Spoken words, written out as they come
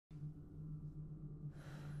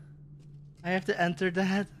I have to enter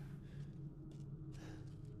that?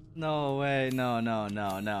 No way, no. Do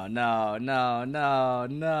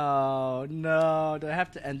I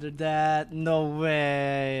have to enter that? No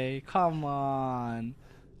way. Come on.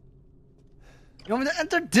 You want me to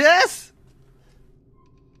enter this?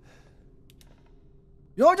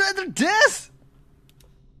 You want me to enter this?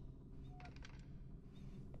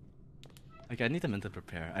 Okay, I need to mentally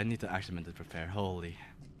prepare. I need to actually mentally prepare. Holy.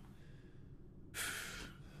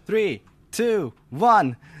 3, 2,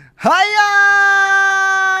 1. Hiya!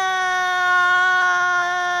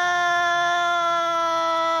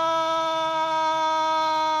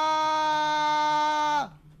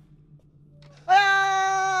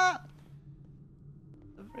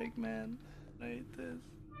 The freak, man. I hate this.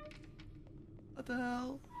 What the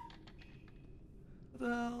hell? What the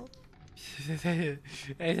hell?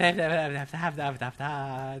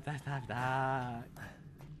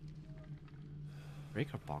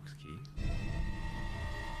 Breaker box key.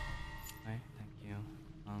 Okay, thank you.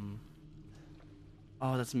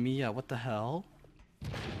 Oh, that's Mia. What the hell?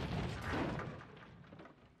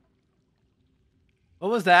 What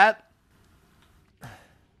was that?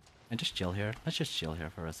 And just chill here. Let's just chill here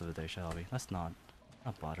for the rest of the day, shall we? Let's not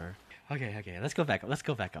bother. Okay. Let's go back up. Let's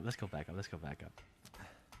go back up.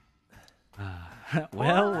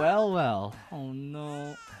 Well. Oh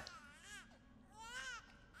no.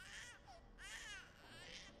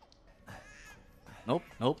 Nope.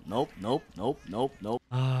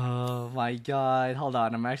 Oh my god. Hold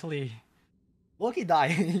on. I'm actually low-key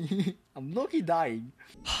dying. I'm low-key dying.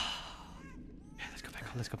 Yeah, let's go back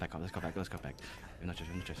up. No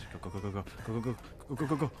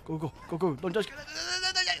judge. Go.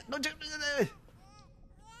 Don't judge.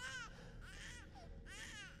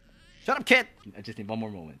 Shut up, kid. I just need one more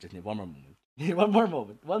moment. One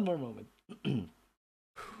more moment.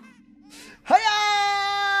 Hiya!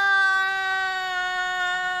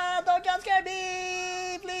 Don't jump scare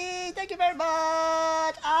me, please. Thank you very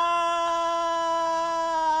much.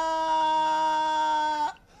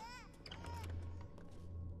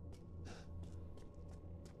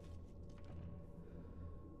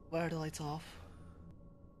 Why are the lights off?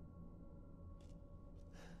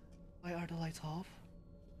 Why are the lights off?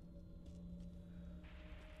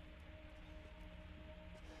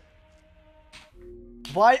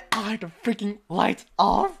 Why are the freaking lights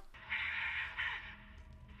off?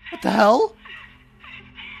 What the hell? It'll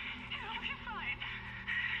be fine.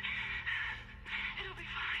 It'll be fine. It'll be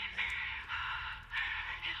fine.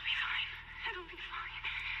 It'll be fine. It'll be fine.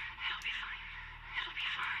 It'll be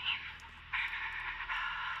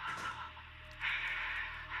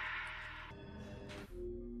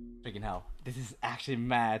fine. Freaking hell. This is actually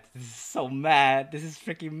mad. This is so mad. This is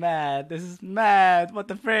freaking mad. This is mad. What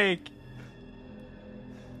the freak?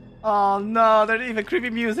 Oh no, there's even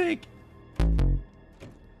creepy music.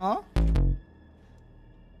 Huh?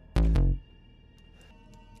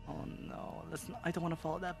 Oh no, let's not, I don't want to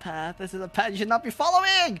follow that path. This is a path you should not be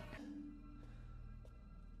following.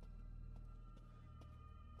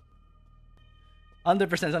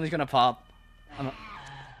 100% something's gonna pop. The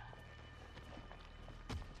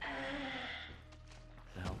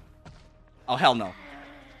hell? Oh hell no.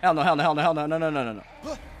 No. No.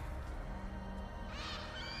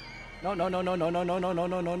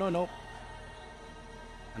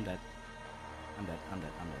 I'm dead. I'm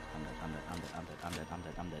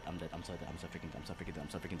so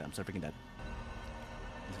freaking dead.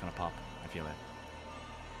 It's gonna pop. I feel it.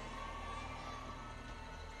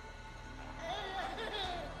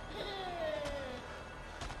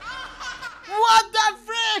 What the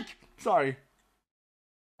frick? Sorry.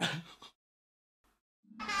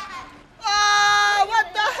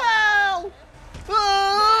 What the hell?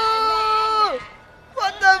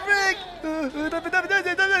 What the frick?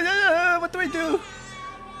 What do we do?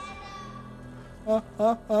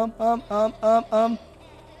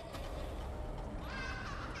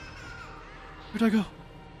 Where'd I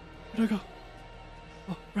go?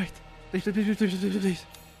 Oh, right. Please.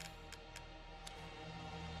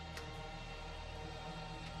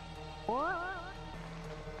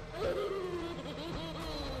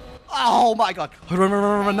 Oh my god!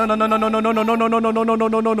 Run! No!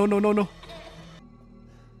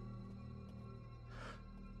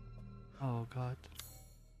 Oh god!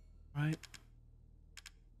 Right.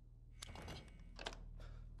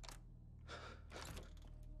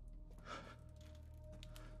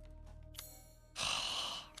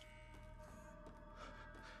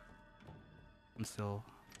 I'm still.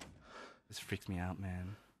 This freaks me out,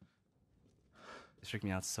 man. This freaked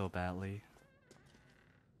me out so badly.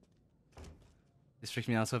 I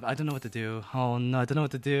don't know what to do. Oh no, I don't know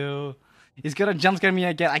what to do. He's gonna jump scare me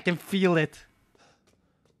again. I can feel it.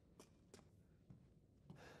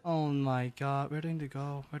 Oh my god. Where do I need to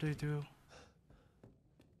go? What do I do?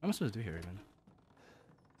 What am I supposed to do here even?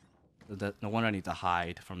 No wonder I need to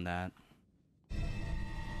hide from that.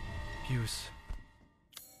 Fuse.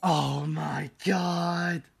 Oh my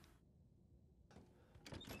god.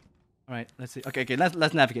 Alright, let's see. Okay,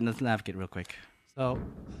 let's navigate. Let's navigate real quick. So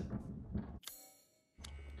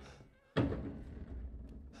oh,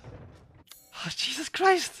 Jesus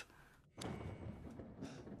Christ!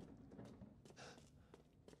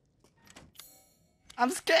 I'm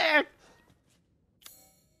scared!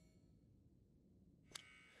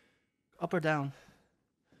 Up or down?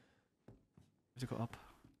 We have to go up.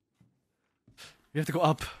 We have to go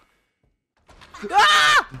up.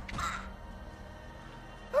 Ah!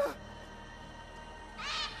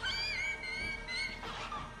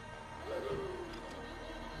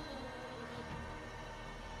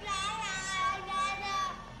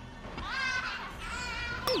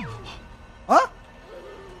 Huh?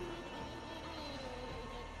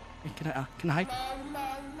 Hey, can I hide?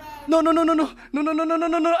 No,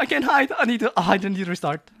 I can't hide. I need to hide and need to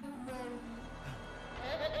restart.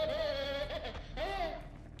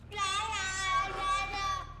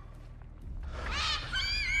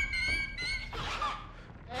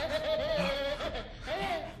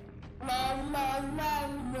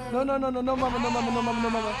 No,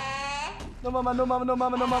 mama. No,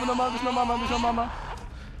 mama. There's no mama.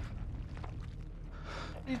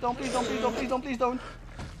 Please don't.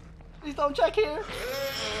 Please don't check here.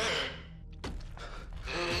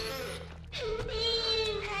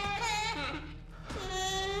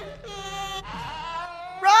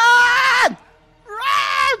 Run!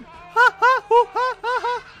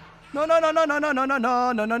 No.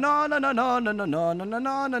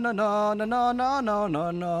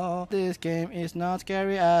 This game is not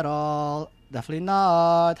scary at all. Definitely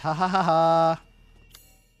not. Ha ha ha ha.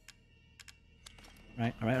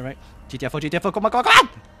 Alright. GTFO, come on!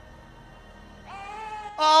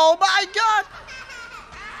 Oh my god!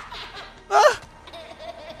 Ah!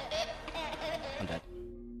 I'm dead.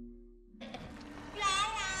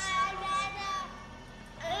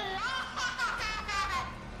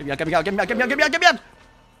 Get me out!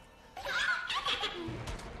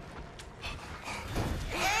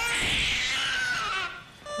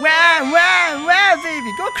 Where,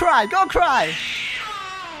 baby? Go cry!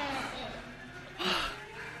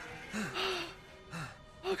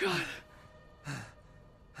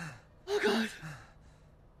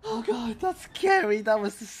 Oh god, that's scary. That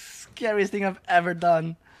was the scariest thing I've ever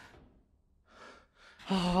done.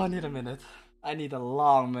 Oh, I need a minute. I need a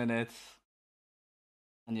long minute.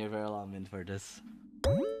 I need a very long minute for this.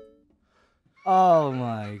 Oh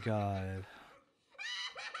my god.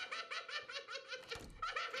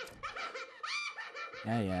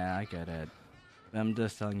 Yeah, I get it. I'm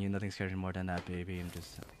just telling you, nothing scares me more than that, baby. I'm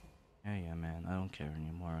just... Yeah, man. I don't care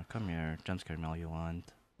anymore. Come here. Jump scare me all you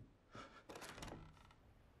want.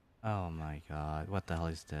 Oh my god. What the hell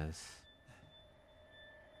is this?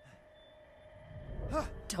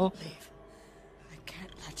 Don't leave. I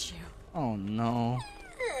can't let you. Oh no.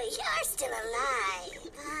 You're still alive,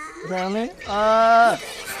 huh? Apparently?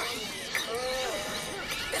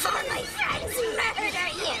 Before my friends murder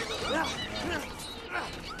you!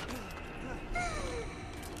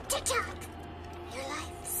 Tick-tock! Your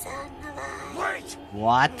life's on the line. Wait!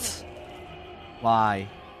 What? Why?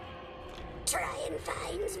 Try and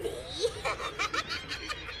find me.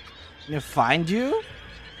 You find you?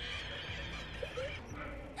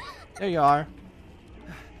 There you are.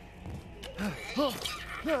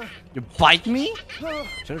 You bite me? I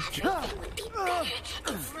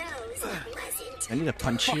need to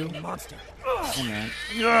punch you. Monster. Hey man.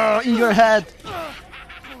 Yeah, in your head.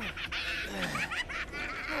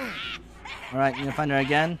 Alright, you gonna find her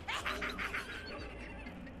again?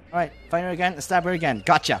 Alright, find her again, stab her again.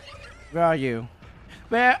 Gotcha. Where are you?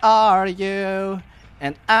 Where are you?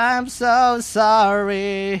 And I'm so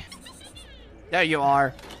sorry. There you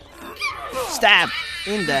are. Stab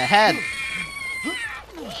in the head.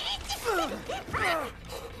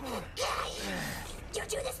 You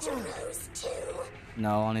do this to Rose too.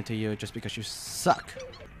 No, only to you, just because you suck.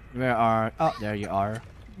 Where are... Oh, there you are.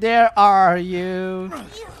 There are you. You're never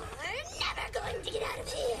going to get out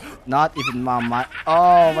of here. Not even mama.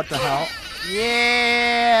 Oh, what the hell?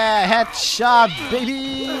 Yeah! Headshot,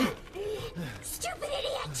 baby! Stupid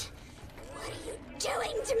idiot. What are you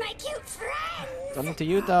doing to my cute friends? Only to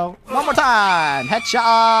you, though. One more time!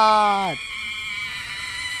 Headshot!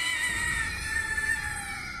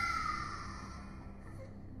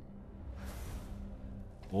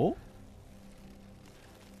 Oh?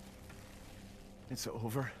 It's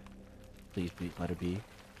over. Please let it be.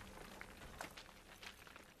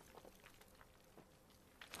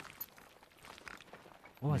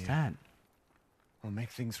 What was Yeah. that? I'll make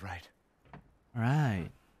things right.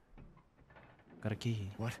 Alright. Got a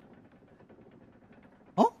key. What?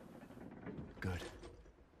 Oh? Good.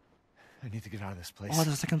 I need to get out of this place. Oh,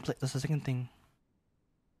 there's a second thing.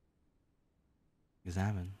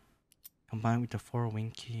 Examine. Combined with the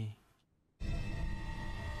 4-wing key.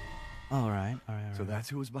 Alright. So that's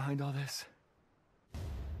who was behind all this?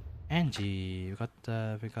 Angie, we got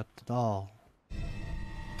the doll.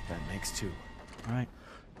 That makes two. Alright.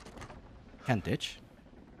 Can't ditch.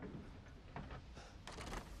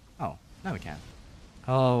 Oh, now we can.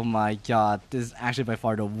 Oh my god, this is actually by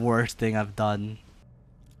far the worst thing I've done.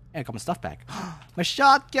 Hey, I got my stuff back. My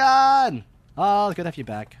shotgun! Oh, it's good to have you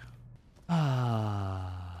back.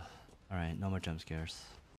 Alright, no more jump scares.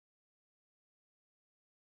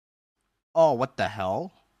 Oh, what the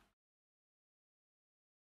hell?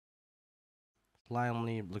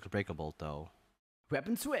 Slightly looks breakable though.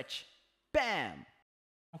 Weapon switch. Bam!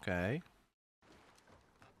 Okay.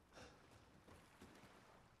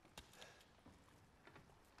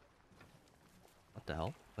 What the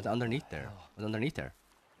hell? What's underneath there? What's underneath there?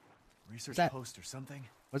 Research that? post or something?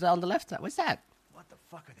 What's that on the left? What's that? What the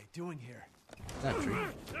fuck are they doing here? Is that a tree?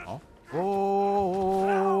 Oh.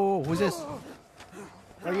 Whoa! Who's this?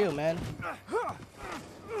 Who are you, man?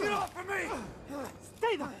 Get off of me!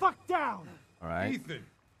 Stay the fuck down! Alright. Ethan,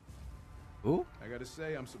 Who? I gotta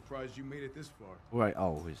say, I'm surprised you made it this far. Right.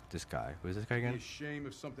 Oh, who's this guy? Who's this guy It'd again? be a shame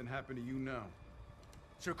if something happened to you now.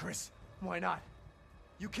 Sure, Chris. Why not?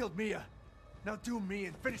 You killed Mia. Now do me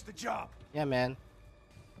and finish the job. Yeah, man.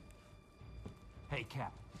 Hey,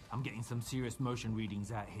 Cap. I'm getting some serious motion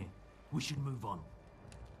readings out here. We should move on.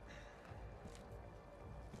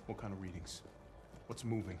 What kind of readings? What's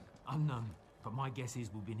moving? Unknown, but my guess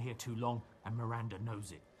is we've been here too long, and Miranda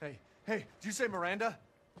knows it. Hey, did you say Miranda?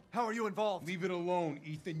 How are you involved? Leave it alone,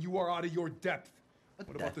 Ethan. You are out of your depth. What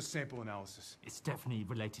the- about the sample analysis? It's definitely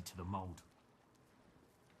related to the mold.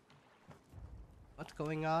 What's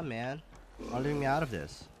going on, man? Why leaving me out of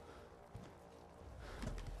this?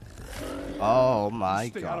 Oh my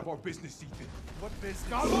Stay out of god. our business, Ethan. What business?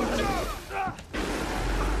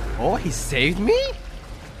 Oh, he saved me?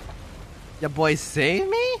 Your boy saved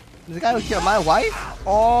me? The guy who killed my wife?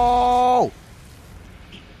 Oh!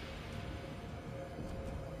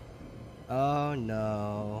 Oh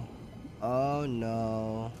no. Oh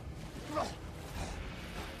no.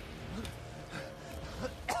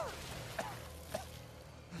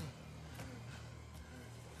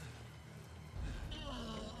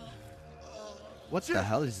 What the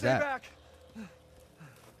hell is Stay that? back.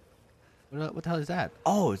 What the hell is that?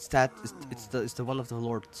 Oh, it's that. It's the one of the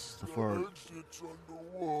lords. The four.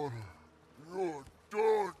 Underwater. You're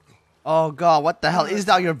done. Oh god, what the hell is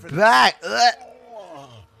down your back? Ugh.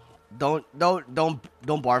 Don't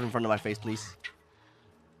barf in front of my face, please.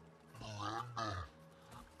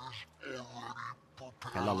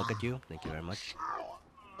 Can I look at you? Thank you very much.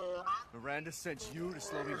 Miranda sent you to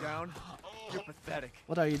slow me down? You're pathetic.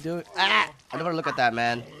 What are you doing? Ah! I don't want to look at that,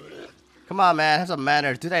 man. Come on, man. Have some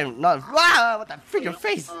manners. Do that. Not. Ah! What the freak? Your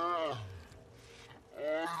face.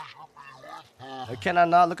 Can I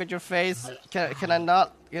not look at your face? Can I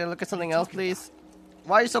not? Can I look at something else, please?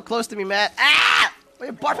 Why are you so close to me, man? Ah! Why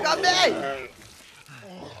are you barfing on me?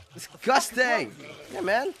 Disgusting. Yeah,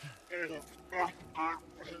 man.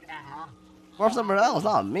 Barf somewhere else,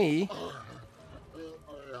 not me.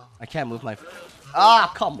 I can't move my.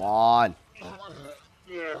 Ah, come on.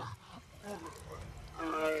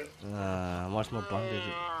 Much more bondage.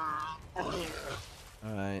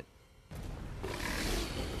 Alright.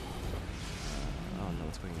 Oh no,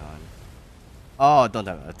 what's going on? Oh, don't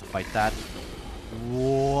have to fight that.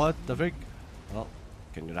 What the frick? Well,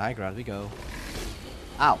 getting to the high ground we go.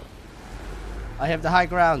 Ow! I have the high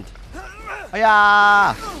ground. Oh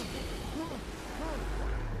yeah!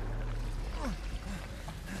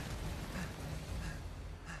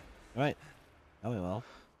 Right. Oh well.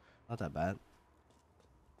 Not that bad.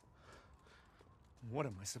 What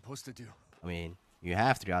am I supposed to do? I mean, you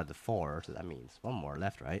have 3 out of the 4, so that means 1 more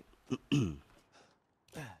left, right? He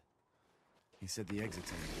said the exit's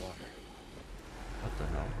in the water. What the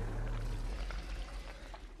hell?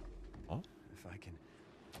 Oh? If I can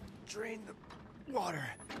drain the water.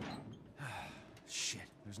 Shit,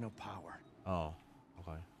 there's no power. Oh,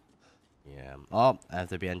 okay. Yeah. Oh, I have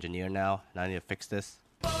to be engineer now. Now I need to fix this.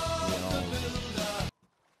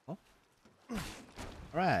 Oh.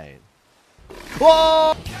 Right.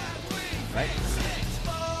 Whoa! Right?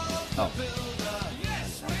 Oh.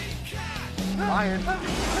 Fire!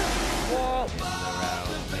 Whoa!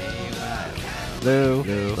 Blue,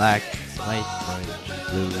 blue, black, white,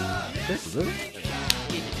 blue. This blue.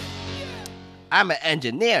 I'm an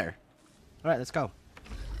engineer. All right, let's go.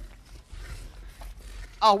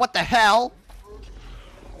 Oh, what the hell?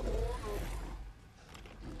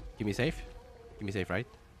 Give me safe. Give me safe, right?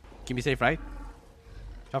 Give me safe, right?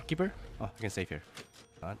 Shopkeeper? Oh, I can save here.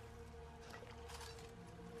 God.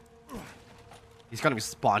 He's gonna be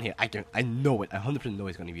spawn here. I know it. I 100% know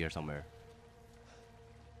he's gonna be here somewhere.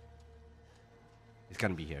 He's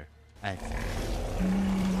gonna be here. Alright.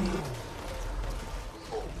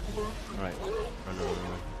 Run.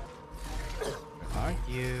 Where are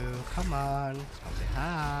you? Come on. Come say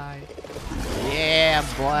hi. Yeah,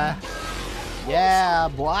 boy. Yeah,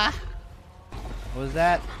 boy. What was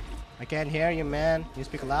that? I can't hear you, man. You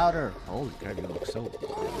speak louder. Holy crap, you look so...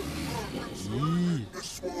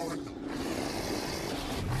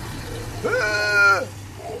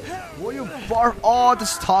 What you barf? Oh,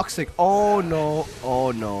 this is toxic. Oh no.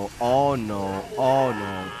 Oh no. Oh no. Oh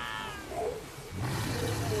no.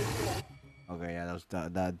 Okay, yeah,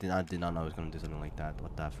 that did not know I was gonna do something like that.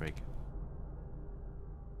 What the frick?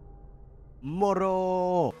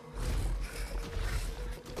 Moro.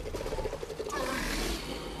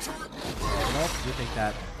 Nope, you take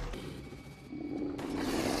that.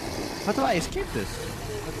 How do I escape this?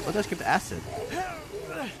 How do I escape the acid?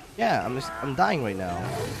 Yeah, I'm dying right now.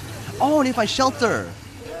 Oh, I need to find shelter.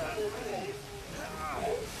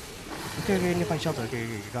 Okay, I need to find shelter. Okay,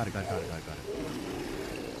 got it.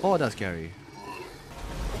 Oh, that's scary.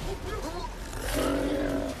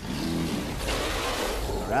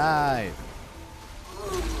 Alright.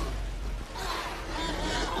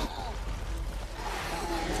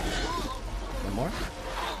 One more.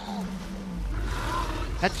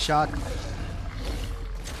 Headshot.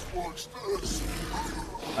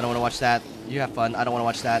 I don't want to watch that. You have fun. I don't want to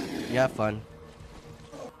watch that. You have fun.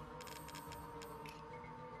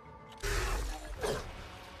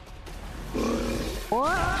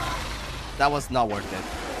 That was not worth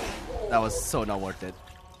it. That was so not worth it.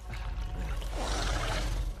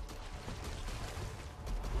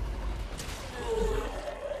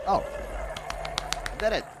 Oh.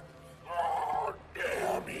 Did it.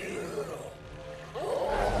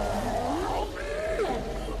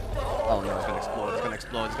 Oh no, it's gonna explode, it's gonna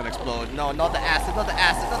explode, it's gonna explode. No, not the acid, not the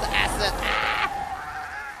acid, not the acid. Ah!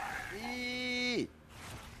 Eee!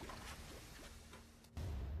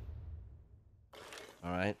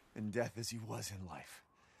 Alright. In death as he was in life.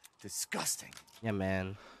 Disgusting. Yeah,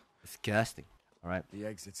 man. Disgusting. Alright. The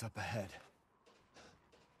exit's up ahead.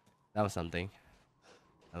 That was something.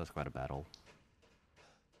 That was quite a battle.